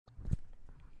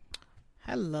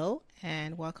Hello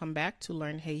and welcome back to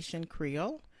Learn Haitian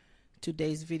Creole.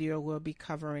 Today's video will be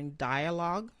covering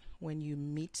dialogue when you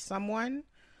meet someone,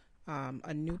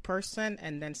 a new person,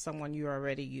 and then someone you're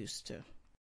already used to.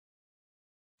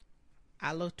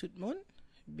 Allô tout le monde,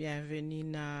 bienvenue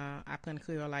na Apprendre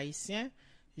Creole Haïtien.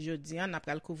 Jodi an ap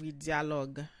pral couvrir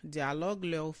dialogue. Dialogue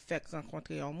le ou fait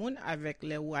rencontrer yon moun avec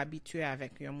le ou habitué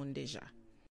avec yon moun déjà.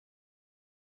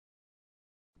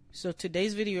 So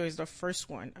today's video is the first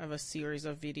one of a series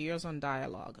of videos on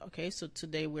dialogue. Okay, so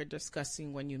today we're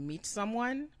discussing when you meet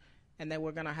someone, and then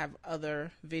we're going to have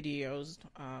other videos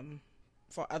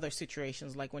for other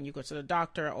situations, like when you go to the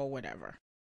doctor or whatever.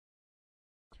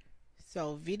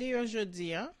 So, video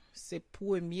jodi an, c'est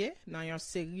premier dans une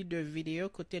série de vidéos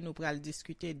côté nous pral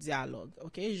discuter dialogue.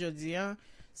 Okay, jodi an,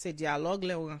 c'est dialogue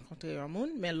là ou rencontrer un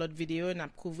monde, mais l'autre vidéo n'a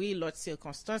couvrir l'autre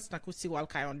circonstance, tant que si wal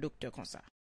kay un docteur comme ça.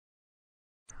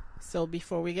 So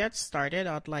before we get started,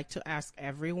 I'd like to ask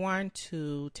everyone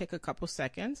to take a couple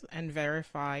seconds and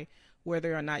verify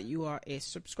whether or not you are a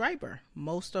subscriber.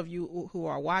 Most of you who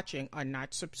are watching are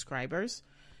not subscribers.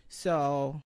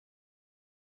 So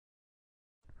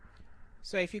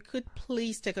if you could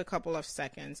please take a couple of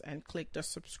seconds and click the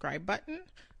subscribe button,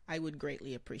 I would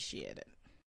greatly appreciate it.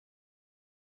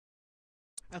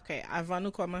 Ok, avant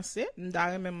nous commencer,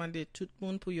 m'da remande tout le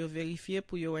monde pour yo vérifier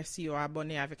pour yo si yo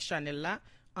abonné avec channel là.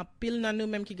 En pile nan nous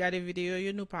même qui gade vidéo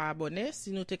yo nous pas abonné,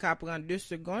 si nous te ka prendre 2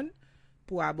 secondes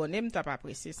pour abonner, m'ta pas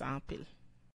apprécier ça en pile.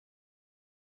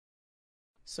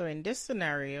 So in this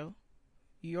scenario,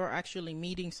 you're actually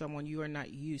meeting someone you are not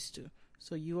used to.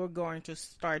 So you are going to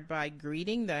start by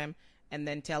greeting them and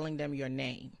then telling them your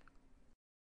name.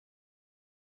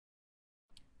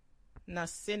 Dans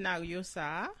scénario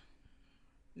ça,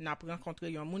 n'a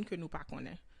rencontré yon moun que nous pas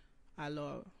connaît.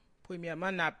 Alors,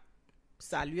 premièrement, n'a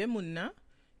salué moun nan,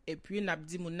 et puis n'a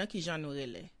dit moun nan ki jan nou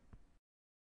rele.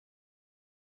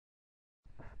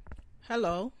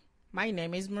 Hello, my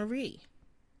name is Marie.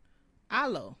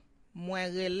 Allo,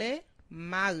 mwen rele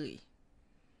Marie.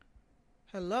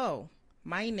 Hello,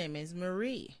 my name is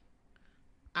Marie.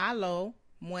 Allo,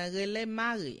 mwen rele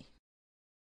Marie.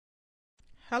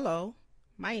 Hello,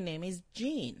 my name is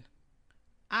Jean.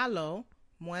 Allo,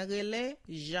 mwen rele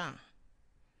Jean.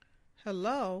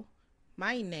 Hello,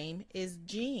 my name is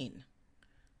Jean.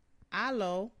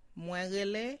 Allo, mwen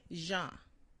rele Jean.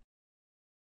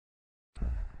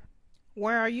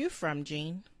 Where are you from,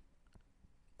 Jean?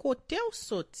 Kote ou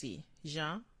soti,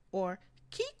 Jean? Or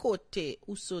ki kote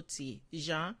ou soti,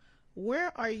 Jean?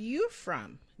 Where are you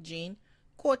from, Jean?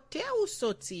 Kote ou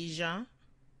soti, Jean?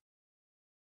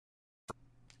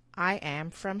 I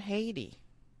am from Haiti.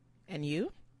 And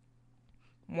you?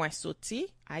 Mwen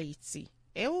soti Haiti.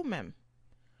 E ou même?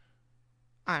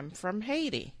 I'm from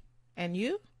Haiti. And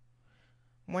you?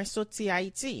 Mwen soti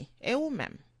Haiti. E ou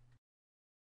même?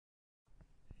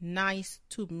 Nice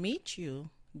to meet you,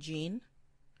 Jean.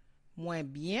 Mwen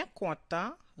bien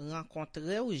content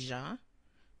rencontrer ou Jean.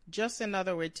 Just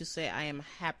another way to say I am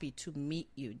happy to meet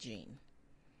you, Jean.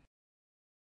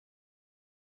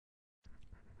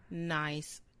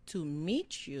 Nice to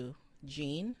meet you,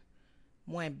 Jean.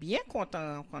 Mwen bien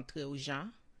content rencontrer ou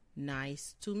Jean.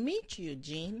 Nice to meet you,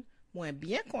 Jean. Mwen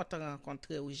bien content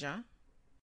rencontrer ou Jean.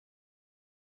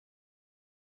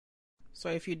 So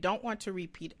if you don't want to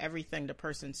repeat everything the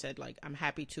person said, like I'm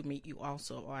happy to meet you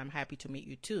also, or I'm happy to meet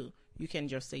you too, you can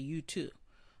just say you too,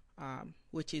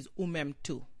 which is ou même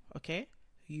tout, okay?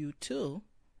 You too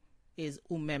is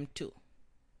ou même tout.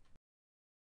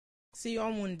 Si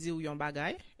yon moun di ou yon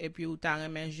bagay, et puis ou ta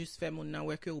remen juste fait moun nan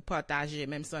wè que ou partager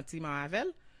même sentiment avec,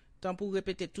 tant pour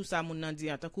répéter tout ça moun nan di,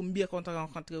 tant kou m'bien content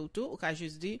rencontrer ou tout, ou ka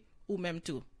juste di ou même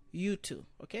tout, you too,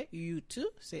 okay? You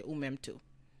too, c'est ou même tout.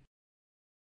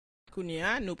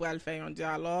 Kounia, nous pral faire un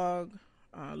dialogue,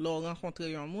 l'on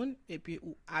rencontrer yon moun, et puis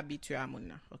ou habitué à moun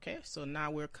nan, okay? So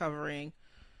now we're covering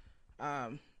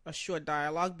a short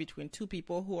dialogue between two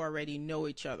people who already know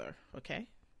each other, okay?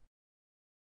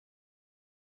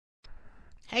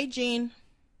 Hey, Jean.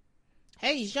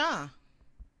 Hey, Jean.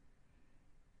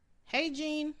 Hey,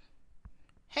 Jean.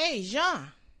 Hey,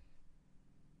 Jean.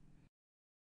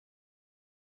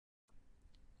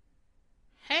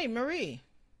 Hey, Marie.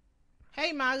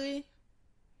 Hey, Marie.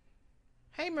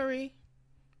 Hey, Marie.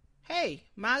 Hey,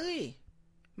 Marie.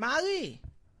 Marie.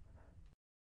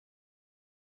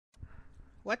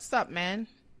 What's up, man?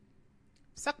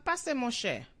 Sak passe, mon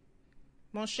cher.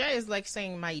 Mon cher is like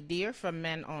saying my dear for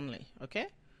men only, okay?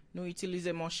 Nous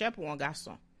utilisons mon cher pour un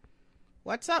garçon.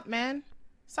 What's up, man?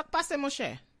 Sak passe, mon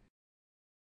cher?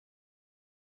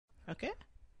 Okay?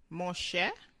 Mon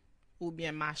cher ou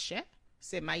bien ma chère,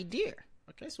 c'est my dear.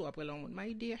 Okay, so après l'on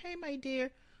my dear, hey my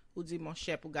dear, ou dit mon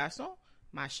cher pour garçon,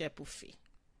 ma chère pour fille.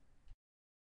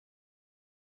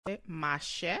 Okay? Ma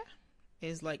chère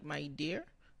is like my dear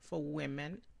for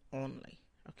women only.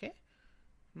 Okay?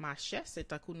 Ma chère,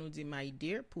 c'est un coup nous dit my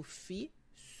dear pour fille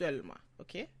seulement.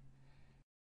 Okay?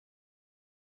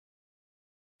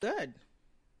 Good.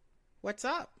 What's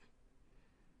up?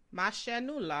 Ma chère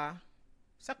nous là.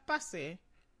 Ça qui passe?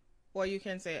 Or you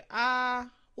can say, ah,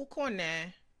 ou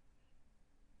connaît,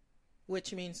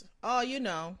 which means, oh, you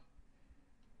know.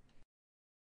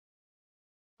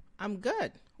 I'm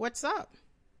good. What's up?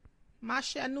 Ma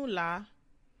chère nous là.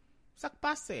 Ça qui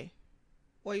passe?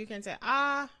 Or you can say,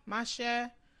 ah, ma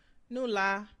chère nous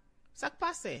là. Ça qui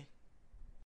passe?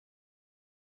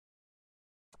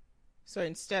 So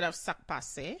instead of ça qui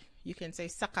passe, you can say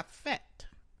ça qui fait.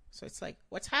 So it's like,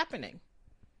 what's happening?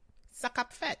 Ça qui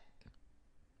fait.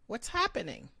 What's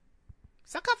happening?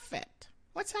 Ça qui fait.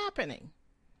 What's happening?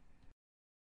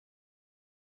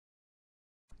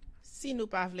 Si nous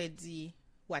pas vle di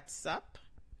what's up,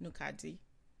 nous ka di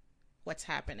what's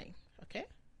happening. Okay?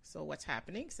 So what's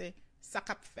happening, c'est ça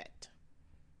qui fait.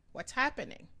 What's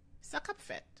happening? Ça qui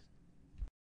fait.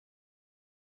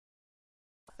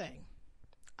 Nothing.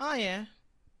 Oh yeah.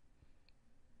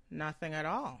 Nothing at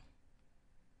all.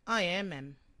 Oh yeah,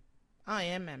 ma'am. Oh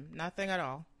yeah, ma'am. Nothing at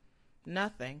all.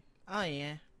 Nothing. Oh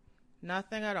yeah.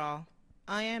 Nothing at all.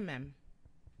 I am ma'am.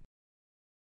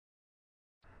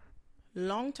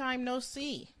 Long time no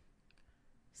see.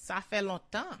 Ça fait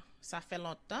longtemps. Ça fait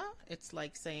longtemps. It's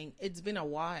like saying it's been a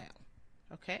while.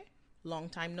 Okay? Long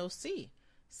time no see.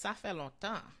 Ça fait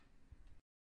longtemps.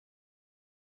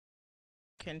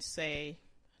 Can say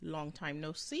long time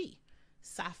no see.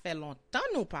 Ça fait longtemps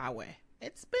nous pas ouais.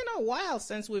 It's been a while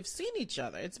since we've seen each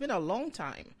other. It's been a long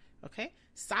time. Okay?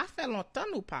 Ça fait longtemps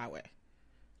nous pas ouais.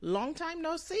 Long time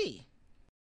no see.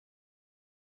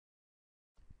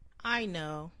 I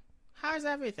know. How's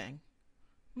everything?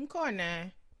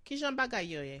 M'kone. Ki jan bagay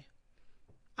yo ye?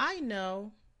 I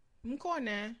know.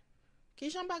 M'kone. Ki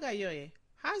jan bagay yo ye?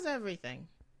 How's everything?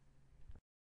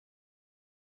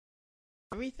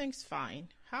 Everything's fine.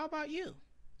 How about you?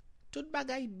 Tout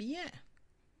bagay bien.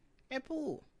 Et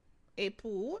pour? Et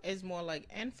pour is more like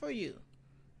and for you.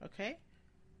 Okay?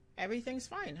 Everything's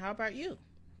fine. How about you?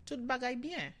 Tout bagay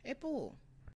bien. Et pour?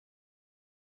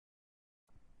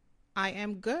 I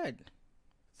am good.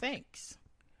 Thanks.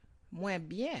 Moi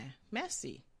bien.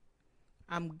 Merci.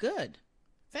 I'm good.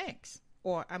 Thanks.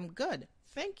 Or I'm good.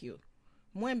 Thank you.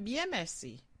 Moi bien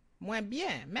merci. Moi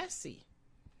bien merci.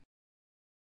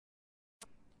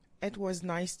 It was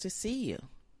nice to see you.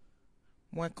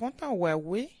 Moi content ouais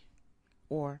oui.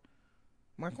 Or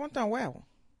moi content well.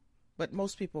 But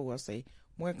most people will say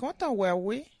moi content ouais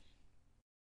oui.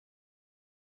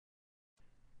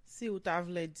 Si ou ta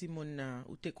vle di moun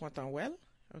ou te content well,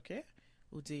 okay?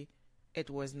 Ou di it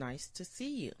was nice to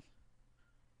see you.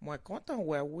 Moi content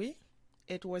ouais oui.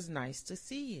 It was nice to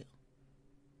see you.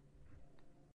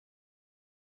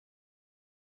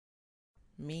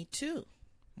 Me too.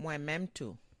 Moi même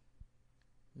tout.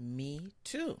 Me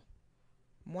too.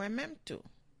 Moi même tout.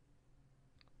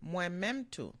 Moi même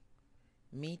tout.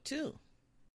 Me too.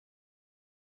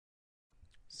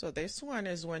 So this one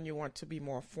is when you want to be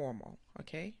more formal,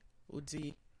 okay? Ou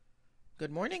di,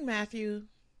 good morning, Matthew.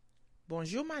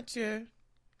 Bonjour, Mathieu.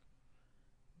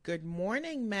 Good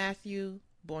morning, Matthew.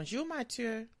 Bonjour,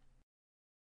 Mathieu.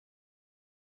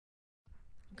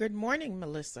 Good morning,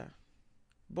 Melissa.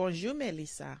 Bonjour,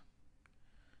 Melissa.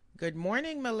 Good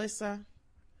morning, Melissa.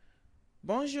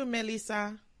 Bonjour,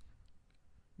 Melissa.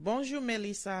 Bonjour,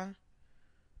 Melissa.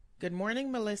 Good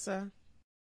morning, Melissa.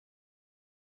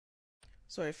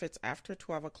 So if it's after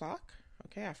 12 o'clock,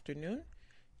 okay, afternoon,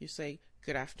 you say,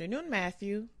 good afternoon,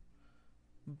 Matthew.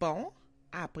 Bon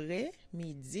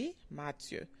après-midi,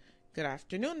 Mathieu. Good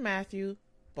afternoon, Matthew.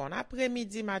 Bon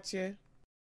après-midi, Mathieu.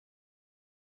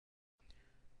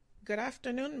 Good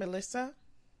afternoon, Melissa.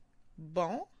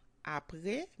 Bon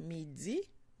après-midi,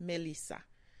 Melissa.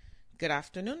 Good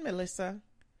afternoon, Melissa.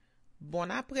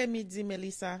 Bon après-midi,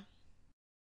 Melissa.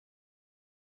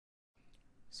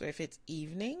 So if it's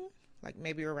evening, like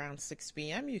maybe around 6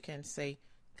 p.m., you can say,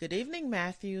 good evening,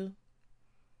 Matthew.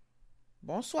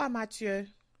 Bonsoir, Mathieu.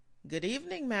 Good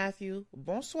evening, Matthew.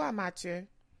 Bonsoir, Mathieu.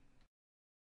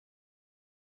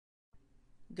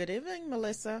 Good evening,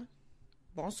 Melissa.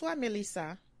 Bonsoir,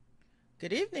 Melissa.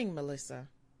 Good evening, Melissa.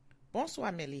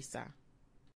 Bonsoir, Melissa.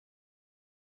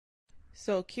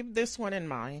 So keep this one in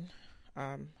mind.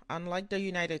 Unlike the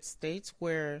United States,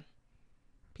 where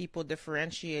people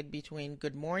differentiate between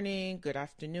good morning, good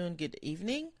afternoon, good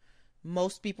evening,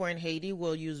 most people in Haiti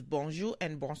will use bonjour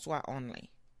and bonsoir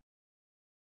only.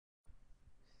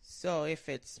 So if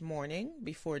it's morning,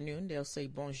 before noon, they'll say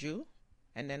bonjour.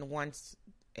 And then once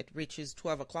it reaches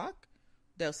 12 o'clock,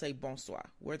 they'll say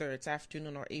bonsoir. Whether it's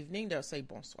afternoon or evening, they'll say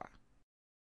bonsoir.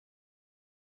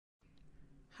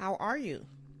 How are you?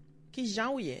 Ki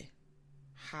jan ou ye?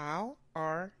 How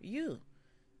are you?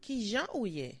 Ki jan ou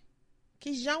ye?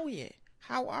 Ki jan ou ye?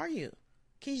 How are you?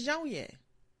 Ki jan ou ye?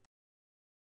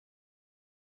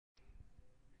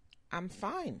 I'm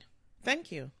fine.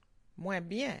 Thank you. Moi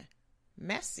bien.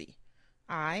 Merci.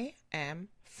 I am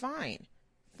fine.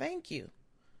 Thank you.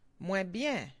 Moi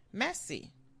bien.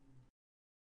 Merci.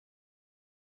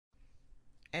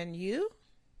 And you?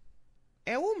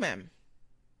 Et ou même?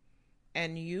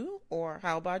 And you, or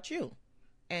how about you?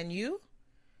 And you?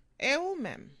 Et ou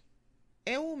même?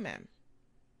 Et ou même?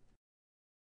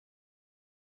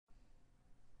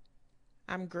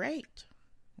 I'm great.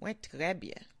 Moi très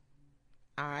bien.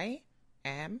 I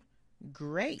am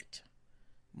great.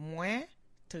 Moi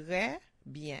très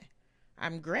bien.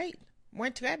 I'm great. Moi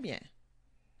très bien.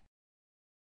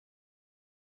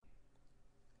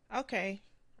 Okay,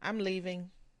 I'm leaving.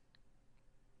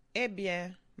 Eh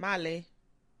bien, m'aller.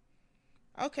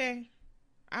 Okay,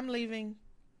 I'm leaving.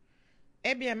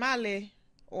 Eh bien, m'aller.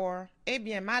 Or, eh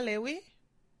bien, m'aller, oui?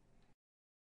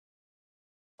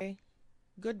 Okay,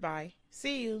 goodbye.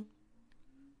 See you.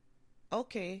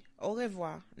 Okay, au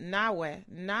revoir. Nawe.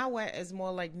 Nawe is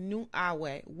more like nu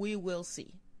awe. We will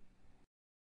see.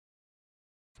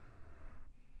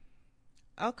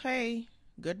 Okay,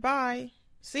 goodbye.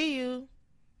 See you.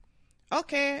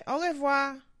 Okay, au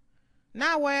revoir.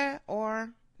 Nawe or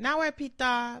nawe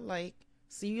pita, like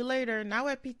see you later.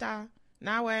 Nawe pita.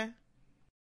 Nawe.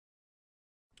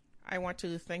 I want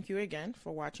to thank you again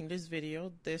for watching this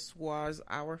video. This was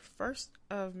our first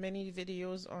of many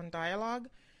videos on dialogue.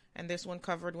 And this one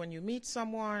covered when you meet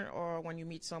someone or when you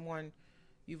meet someone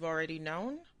you've already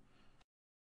known.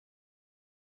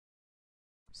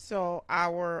 So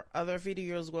our other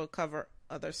videos will cover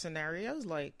other scenarios,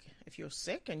 like if you're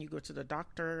sick and you go to the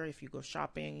doctor, if you go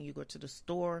shopping, you go to the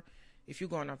store, if you're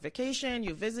going on vacation,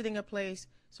 you're visiting a place.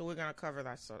 So we're going to cover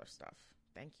that sort of stuff.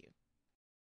 Thank you.